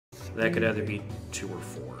That could either be 2 or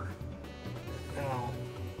 4. Oh.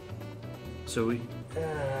 So we...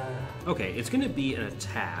 Okay, it's going to be an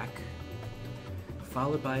attack,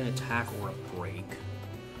 followed by an attack or a break.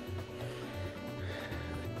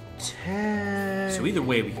 Attack. So either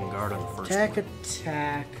way, we can guard on the first Attack, one.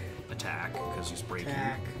 attack. Attack, because he's breaking.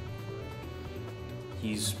 Attack.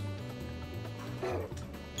 He's...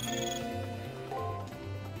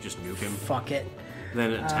 Just nuke him. Fuck it.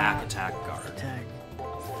 Then attack, attack, guard. Attack.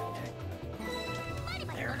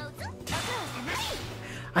 There.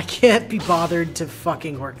 I can't be bothered to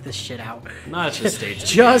fucking work this shit out. Not at this stage.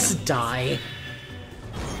 Just die.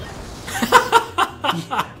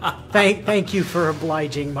 Thank you for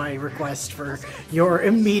obliging my request for your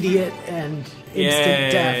immediate and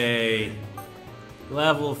instant death. Yay!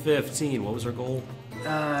 Level 15. What was our goal?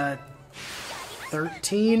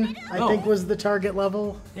 13, I think, was the target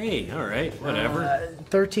level. Hey, alright, whatever.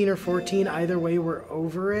 13 or 14, either way, we're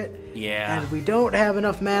over it. Yeah. And we don't have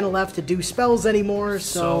enough mana left to do spells anymore,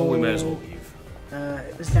 so... we might as well leave.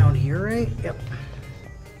 It was down here, right? Yep.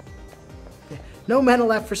 No mana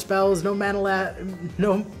left for spells, no mana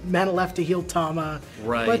left to heal Tama.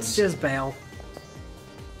 Right. Let's just bail.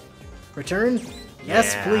 Return?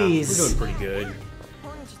 Yes, Yeah, please. We're doing pretty good.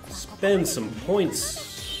 Spend some points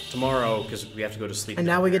tomorrow, because we have to go to sleep. And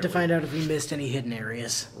now we get to find out if we missed any hidden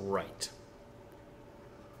areas. Right.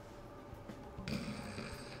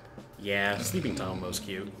 Yeah, Sleeping Tom was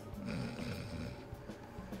cute.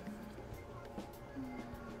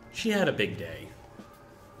 She had a big day.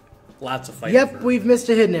 Lots of fighting. Yep, we've missed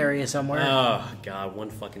a hidden area somewhere. Oh, God, one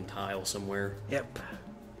fucking tile somewhere. Yep.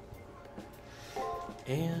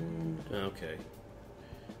 And, okay.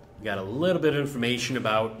 We got a little bit of information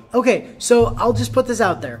about... Okay, so I'll just put this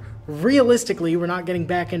out there. Realistically, we're not getting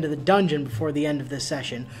back into the dungeon before the end of this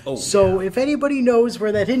session. Oh, so yeah. if anybody knows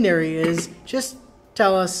where that hidden area is, just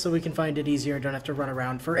tell us so we can find it easier and don't have to run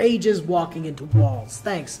around for ages walking into walls.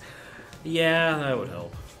 Thanks. Yeah, that would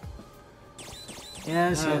help.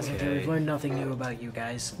 Yes, Okay. we've learned nothing new about you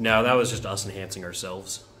guys. No, that was just us enhancing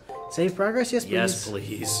ourselves. Save progress? Yes, please. Yes,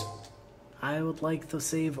 please. I would like to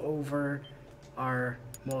save over our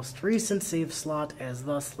most recent save slot as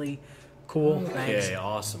thusly. Cool, thanks. Okay,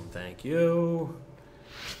 awesome, thank you.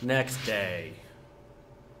 Next day.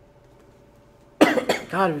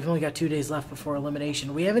 God, we've only got 2 days left before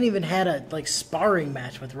elimination. We haven't even had a, sparring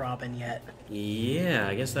match with Robin yet. Yeah,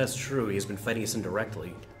 I guess that's true. He's been fighting us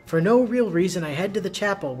indirectly. For no real reason, I head to the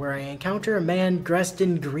chapel where I encounter a man dressed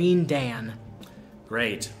in Green Dan.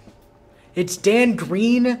 Great. It's Dan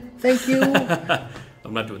Green, thank you.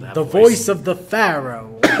 I'm not doing that The voice of the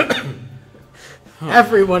Pharaoh.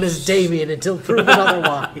 Everyone is Damien until proven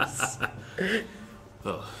otherwise.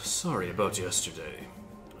 Oh, sorry about yesterday.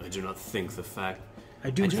 I do not think the fact... I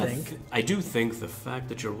do think the fact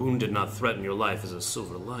that your wound did not threaten your life is a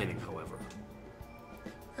silver lining, however.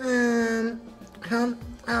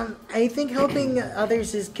 I think helping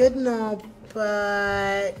others is good and all,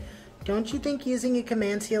 but don't you think using a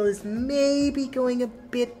command seal is maybe going a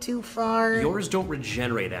bit too far? Yours don't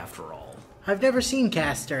regenerate after all. I've never seen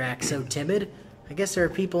Caster act so timid. I guess there are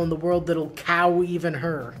people in the world that'll cow even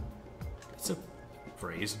her. It's a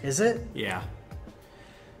phrase. Is it? Yeah.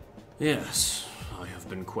 Yes, I have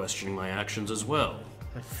been questioning my actions as well.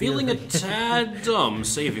 Feeling a tad dumb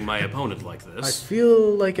saving my opponent like I this.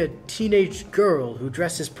 feel like a teenage girl who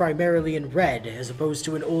dresses primarily in red as opposed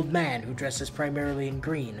to an old man who dresses primarily in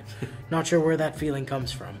green. Not sure where that feeling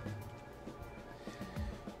comes from.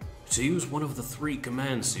 To use one of the 3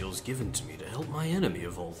 command seals given to me to help my enemy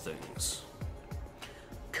of all things.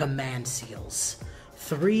 Command seals.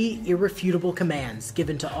 3 irrefutable commands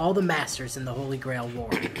given to all the masters in the Holy Grail War.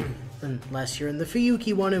 Unless you're in the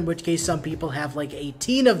Fuyuki one, in which case some people have like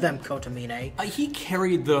 18 of them, Kotomine. He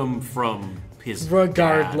carried them from his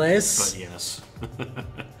Regardless. dad, but yes.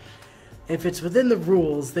 If it's within the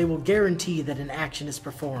rules, they will guarantee that an action is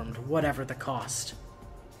performed, whatever the cost.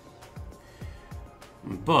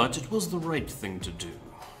 But it was the right thing to do.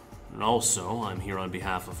 And also, I'm here on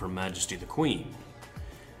behalf of Her Majesty the Queen.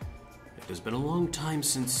 It has been a long time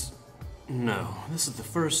since... No, this is the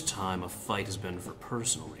first time a fight has been for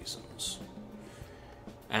personal reasons.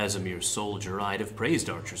 As a mere soldier, I'd have praised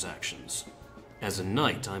Archer's actions. As a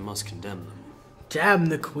knight, I must condemn them. Damn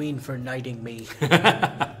the Queen for knighting me.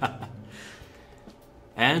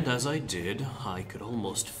 And as I did, I could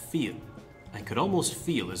almost feel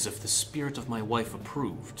as if the spirit of my wife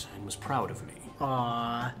approved and was proud of me.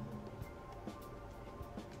 Aww.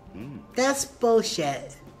 That's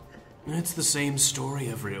bullshit. It's the same story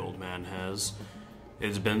every old man has.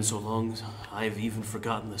 It's been so long, I've even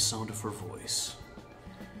forgotten the sound of her voice.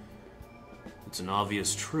 It's an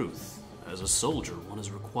obvious truth. As a soldier, one is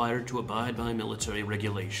required to abide by military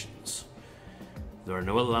regulations. There are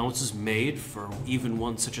no allowances made for even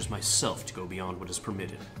one such as myself to go beyond what is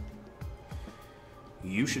permitted.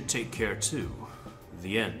 You should take care too.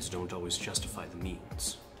 The ends don't always justify the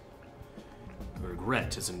means.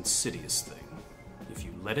 Regret is an insidious thing. If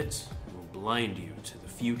you let it, it will blind you to the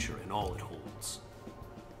future and all it holds.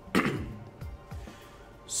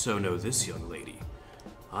 So know this, young lady.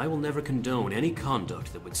 I will never condone any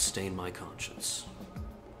conduct that would stain my conscience.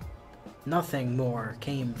 Nothing more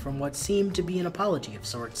came from what seemed to be an apology of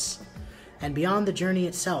sorts. And beyond the journey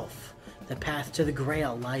itself, the path to the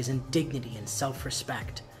Grail lies in dignity and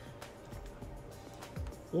self-respect.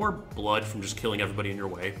 Or blood from just killing everybody in your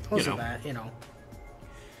way. Also that, you know.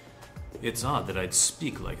 It's odd that I'd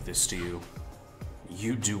speak like this to you.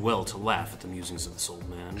 You do well to laugh at the musings of this old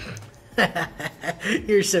man.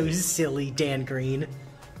 You're so silly, Dan Green.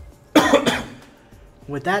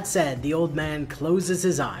 With that said, the old man closes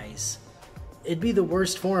his eyes. It'd be the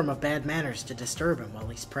worst form of bad manners to disturb him while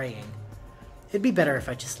he's praying. It'd be better if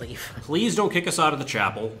I just leave. Please don't kick us out of the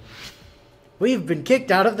chapel. We've been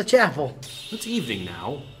kicked out of the chapel. It's evening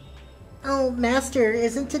now. Oh, Master,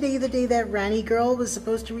 isn't today the day that Rani girl was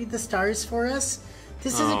supposed to read the stars for us?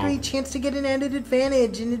 This is a great chance to get an added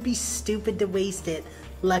advantage, and it'd be stupid to waste it.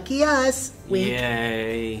 Lucky us. Wink.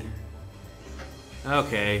 Yay.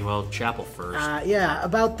 Okay, well, chapel first. Yeah,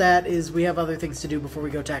 about that is we have other things to do before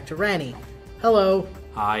we go talk to Rani. Hello.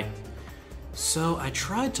 Hi. So, I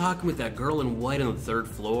tried talking with that girl in white on the 3rd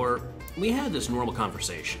floor. We had this normal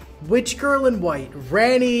conversation. Which girl in white?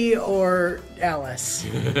 Rani or Alice?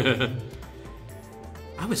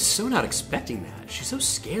 I was so not expecting that. She's so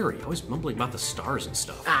scary, always mumbling about the stars and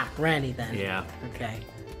stuff. Ah, Rani then. Yeah. Okay.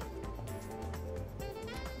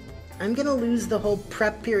 I'm gonna lose the whole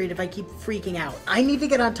prep period if I keep freaking out. I need to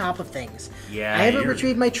get on top of things. Yeah, I haven't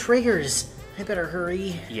retrieved my triggers. I better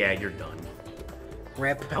hurry. Yeah, you're done.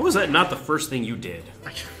 Rip. How was that not the first thing you did?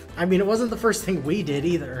 I mean, it wasn't the first thing we did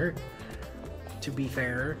either, to be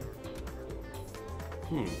fair.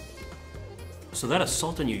 So that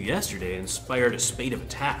assault on you yesterday inspired a spate of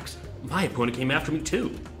attacks. My opponent came after me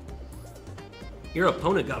too. Your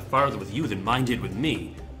opponent got farther with you than mine did with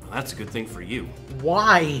me. Well, that's a good thing for you.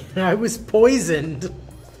 Why? I was poisoned.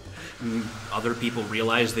 Other people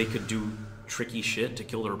realized they could do tricky shit to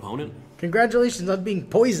kill their opponent. Congratulations on being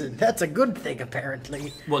poisoned. That's a good thing,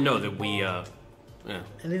 apparently. Well, no, that we, yeah.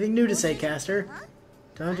 Anything new to say, Caster?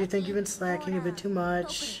 Don't you think you've been slacking a bit too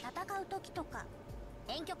much?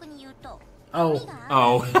 Oh.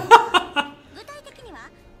 Oh.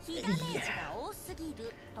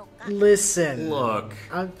 Listen. Look.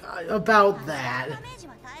 About that.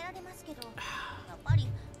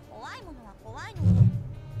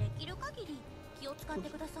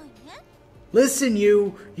 Listen,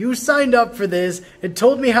 you signed up for this and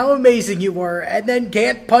told me how amazing you were, and then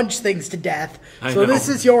can't punch things to death. So this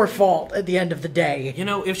is your fault at the end of the day. You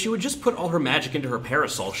know, if she would just put all her magic into her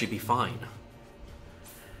parasol, she'd be fine.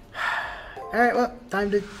 Alright, well,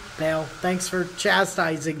 time to bail. Thanks for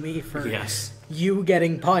chastising me for you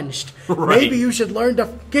getting punched. Right. Maybe you should learn to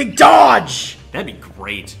fucking dodge! That'd be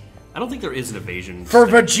great. I don't think there is an evasion. For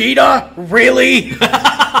Vegeta? Really?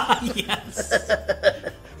 Yes.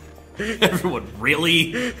 Everyone,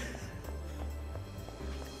 really?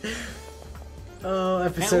 Oh,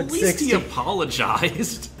 episode 60. At least he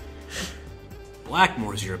apologized.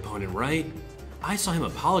 Blackmore's your opponent, right? I saw him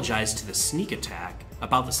apologize to the sneak attack,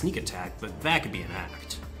 about the sneak attack, but that could be an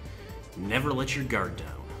act. Never let your guard down.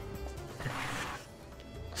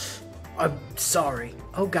 I'm sorry.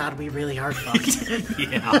 Oh god, we really are fucked.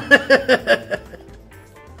 Yeah.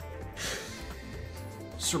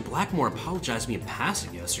 Sir Blackmore apologized to me in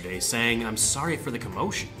passing yesterday, saying, I'm sorry for the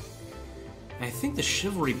commotion. I think the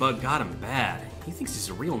chivalry bug got him bad. He thinks he's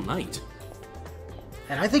a real knight.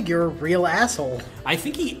 And I think you're a real asshole. I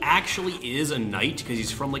think he actually is a knight, because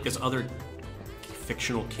he's from, like, this other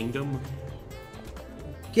fictional kingdom.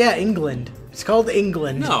 Yeah, England. It's called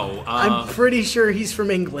England. No, I'm pretty sure he's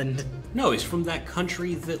from England. No, he's from that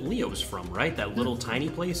country that Leo's from, right? That little tiny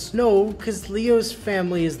place? No, because Leo's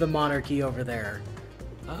family is the monarchy over there.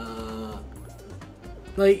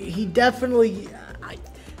 Like, he definitely...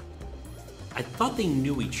 I thought they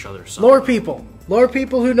knew each other somehow. Lore people. Lore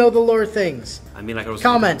people who know the lore things. I mean, like I was...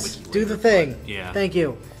 Comments. Do the thing. Yeah. Thank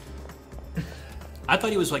you. I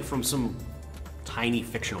thought he was, like, from some tiny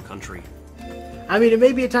fictional country. I mean, it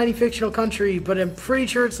may be a tiny fictional country, but I'm pretty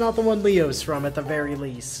sure it's not the one Leo's from, at the very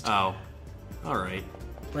least. Oh. Alright.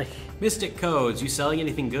 Like... Mystic Codes, you selling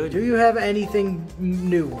anything good? Do you have anything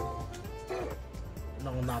new?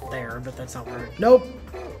 No, not there, but that's not where... Nope.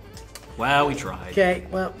 Well, we tried. Okay,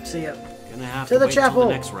 well, see ya. Gonna have To to the wait till chapel.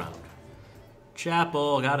 the next round.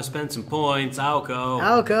 Chapel, gotta spend some points. Alco.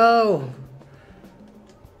 Alco!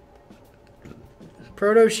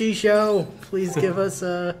 Proto Shisho, please give us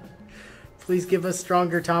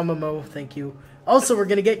stronger Tamamo, thank you. Also, we're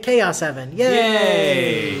gonna get Chaos Heaven.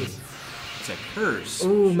 Yay! It's a curse.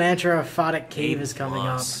 Ooh, Mantra Aphotic Cave is coming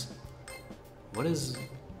up. plus. What is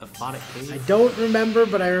Aphotic Cave? I don't remember,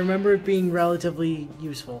 but I remember it being relatively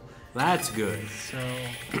useful. That's good. So,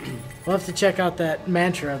 we'll have to check out that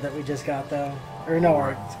mantra that we just got, though. Or no,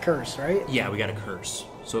 our curse, right? Yeah, we got a curse.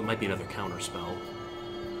 So it might be another counter spell.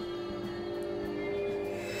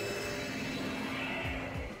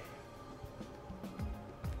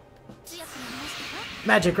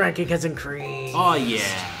 Magic ranking has increased. Oh,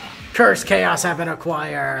 yeah. Curse Chaos have been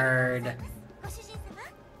acquired.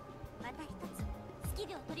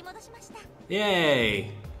 Yay.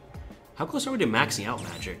 How close are we to maxing out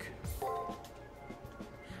magic?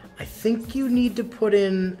 I think you need to put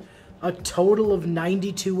in a total of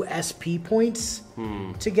 92 SP points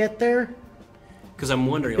to get there. Because I'm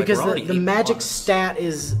wondering, like, Because we're already the 8 magic plus. stat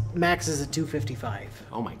is maxes at 255,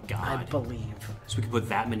 Oh my I god. believe. So we can put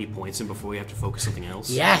that many points in before we have to focus something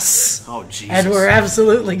else? Yes! Oh, Jesus. And we're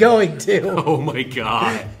absolutely going to. Oh my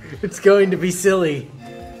god. It's going to be silly.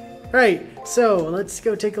 Right, so let's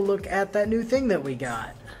go take a look at that new thing that we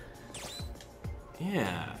got.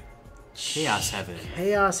 Yeah. Chaos Heaven.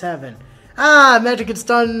 Chaos Heaven. Ah, Magic and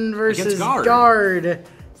Stun versus Against Guard. Guard.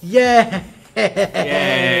 Yay!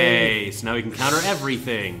 Yay! So now we can counter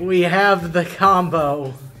everything. We have the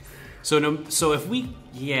combo. So if we...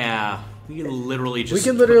 Yeah. We can literally just... We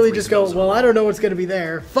can put literally 3 just go, spells well, on. I don't know what's going to be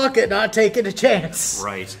there. Fuck it, not taking a chance.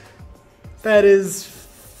 Right. That is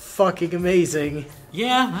fucking amazing.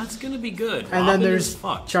 Yeah, that's gonna be good. And then Robin there's is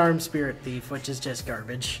fucked. Charm Spirit Thief, which is just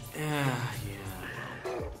garbage. Yeah.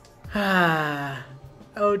 Ah.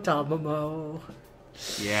 Oh, Tamamo.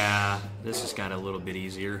 Yeah, this just got a little bit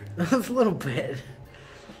easier. A little bit.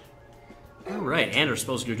 Alright, and we're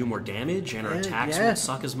supposed to do more damage, and our attacks yeah. won't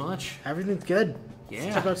suck as much. Everything's good. Yeah,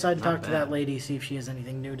 Let's step outside and not talk to bad. that lady, see if she has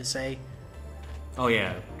anything new to say. Oh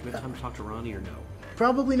yeah, do we have time to talk to Ronnie or no?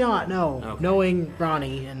 Probably not, no. Okay. Knowing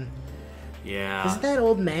Ronnie and... Yeah. Isn't that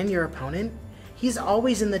old man your opponent? He's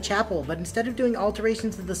always in the chapel, but instead of doing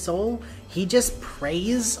alterations of the soul, he just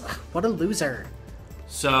prays? What a loser.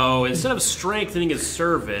 So, instead of strengthening his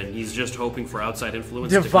servant, he's just hoping for outside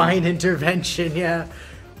influence Divine intervention, yeah.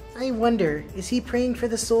 I wonder, is he praying for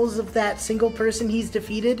the souls of that single person he's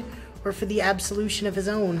defeated, or for the absolution of his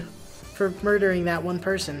own, for murdering that one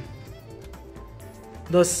person?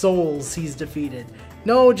 The souls he's defeated.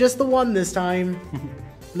 No, just the one this time.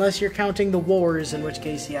 Unless you're counting the wars, in which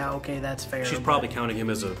case, yeah, okay, that's fair. She's probably counting him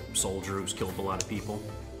as a soldier who's killed a lot of people.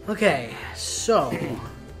 Okay, so...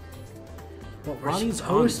 what we're Ronnie's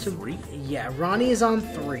supposed on to... 3? Yeah, Ronnie is on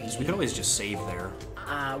 3. We could always just save there.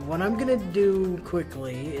 What I'm gonna do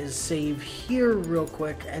quickly is save here real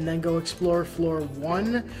quick and then go explore floor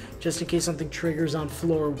 1, just in case something triggers on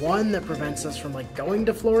floor 1 that prevents us from, like, going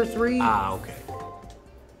to floor 3. Ah, okay.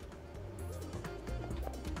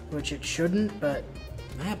 Which it shouldn't, but...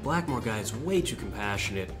 That Blackmore guy is way too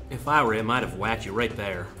compassionate. If I were him, I'd have whacked you right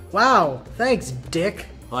there. Wow, thanks, dick.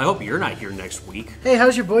 Well, I hope you're not here next week. Hey,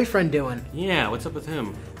 how's your boyfriend doing? Yeah, what's up with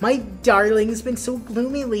him? My darling's been so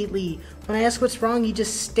gloomy lately. When I ask what's wrong, he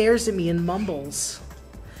just stares at me and mumbles.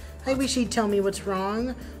 I wish he'd tell me what's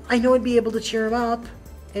wrong. I know I'd be able to cheer him up.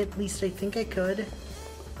 At least I think I could.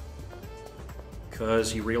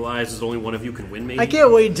 Because he realizes only one of you can win, maybe? I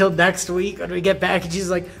can't wait until next week when we get back and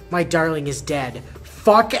she's like, my darling is dead.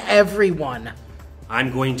 Fuck everyone.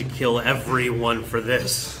 I'm going to kill everyone for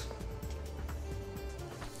this.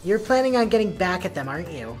 You're planning on getting back at them,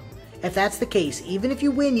 aren't you? If that's the case, even if you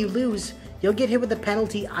win, you lose. You'll get hit with a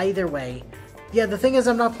penalty either way. Yeah, the thing is,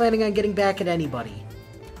 I'm not planning on getting back at anybody.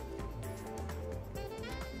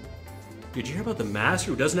 Did you hear about the master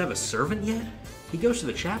who doesn't have a servant yet? He goes to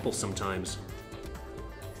the chapel sometimes.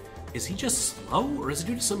 Is he just slow, or is it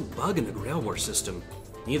due to some bug in the Grail War system?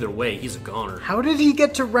 Either way, he's a goner. How did he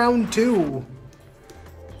get to round 2?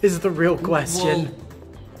 Is the real question. Well,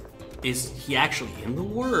 is he actually in the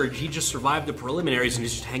war, or he just survived the preliminaries and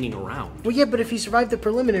he's just hanging around? Well, yeah, but if he survived the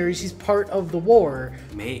preliminaries, he's part of the war.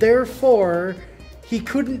 Maybe. Therefore, he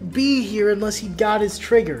couldn't be here unless he got his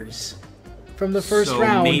triggers from the first So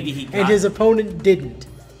round, maybe he and got- his opponent didn't.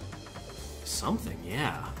 Something,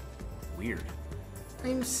 yeah. Weird.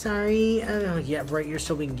 I'm sorry. Oh, yeah, right, you're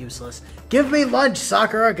still being useless. Give me lunch,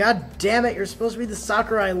 Sakura! God damn it, you're supposed to be the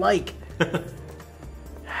Sakura I like.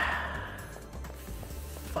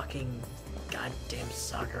 Fucking goddamn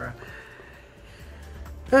Sakura.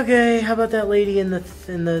 Okay, how about that lady in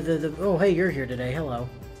the oh, hey, you're here today. Hello.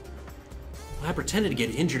 I pretended to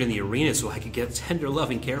get injured in the arena so I could get tender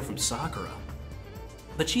loving care from Sakura.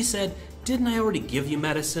 But she said, didn't I already give you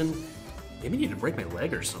medicine? Maybe you need to break my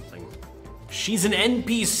leg or something. She's an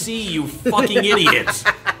NPC, you fucking idiot!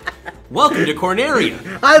 Welcome to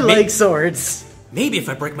Corneria! I like swords. Maybe if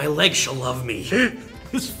I break my leg, she'll love me.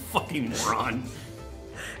 This fucking moron.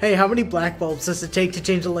 Hey, how many black bulbs does it take to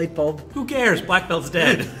change a light bulb? Who cares? Black Belt's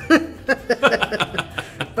dead.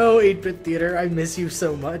 Oh, 8-bit theater, I miss you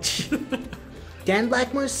so much. Dan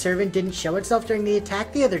Blackmore's servant didn't show itself during the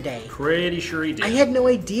attack the other day. Pretty sure he did. I had no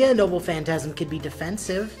idea Noble Phantasm could be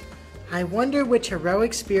defensive. I wonder which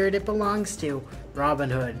heroic spirit it belongs to. Robin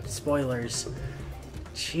Hood. Spoilers.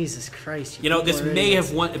 Jesus Christ. You know, this may idiots.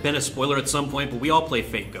 have been a spoiler at some point, but we all play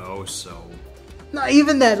Fate Go, so... Not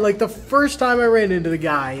even that, like the first time I ran into the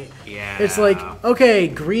guy, Yeah. it's like, okay,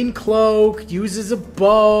 green cloak, uses a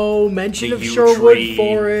bow, mention The of yew Sherwood tree.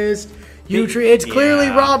 Forest, yew tree. It's clearly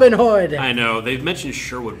Yeah. Robin Hood. I know, they've mentioned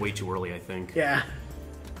Sherwood way too early, I think. Yeah.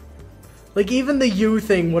 Like even the yew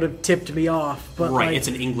thing would have tipped me off, but Right, like, it's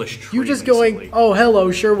an English tree, you just basically. going, oh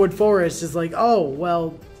hello Sherwood Forest is like, oh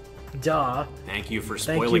well, duh. Thank you for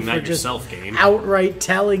Thank spoiling you for that just yourself, game. outright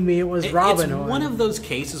telling me it was Robin It's Hood. one of those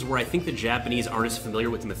cases where I think the Japanese aren't as familiar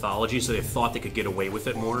with the mythology, so they thought they could get away with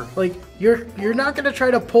it more. Like you're not gonna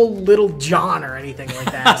try to pull Little John or anything like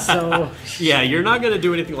that. So Yeah, you're not going to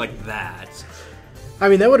do anything like that. I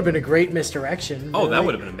mean, that would have been a great misdirection. Oh, but, that like,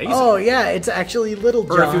 would have been amazing. Oh yeah, it's actually Little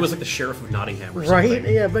John. Or if he was like the sheriff of Nottingham or right?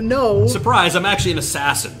 something. Yeah, but no. Surprise, I'm actually an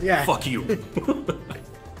assassin. Yeah. Fuck you.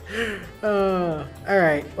 All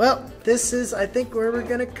right. Well, this is I think where we're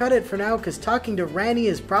gonna cut it for now because talking to Ranny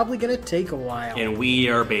is probably gonna take a while. And we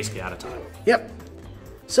are basically out of time. Yep.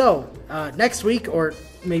 So next week or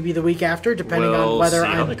maybe the week after, depending on We'll whether see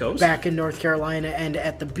how I'm that goes. back in North Carolina and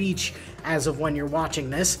at the beach as of when you're watching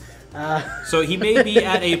this. So he may be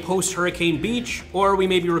at a post-hurricane beach, or we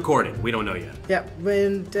may be recording. We don't know yet. Yep,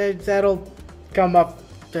 and that'll come up.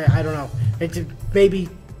 I don't know. Maybe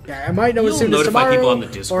I might know as You'll soon as notify tomorrow, people on the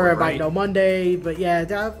Discord, or I might right? know Monday. But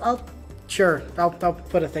yeah, I'll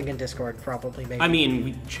put a thing in Discord probably. Maybe. I mean,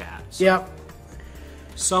 we chat. So Yep.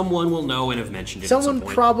 someone will know and have mentioned it at some Someone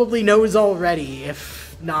point. probably knows already,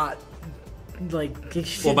 if not, like.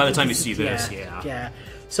 Well, by the time you see this, yeah. Yeah.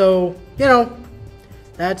 So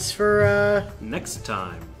that's for. Next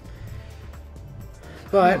time.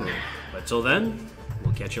 But But till then,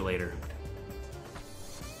 we'll catch you later.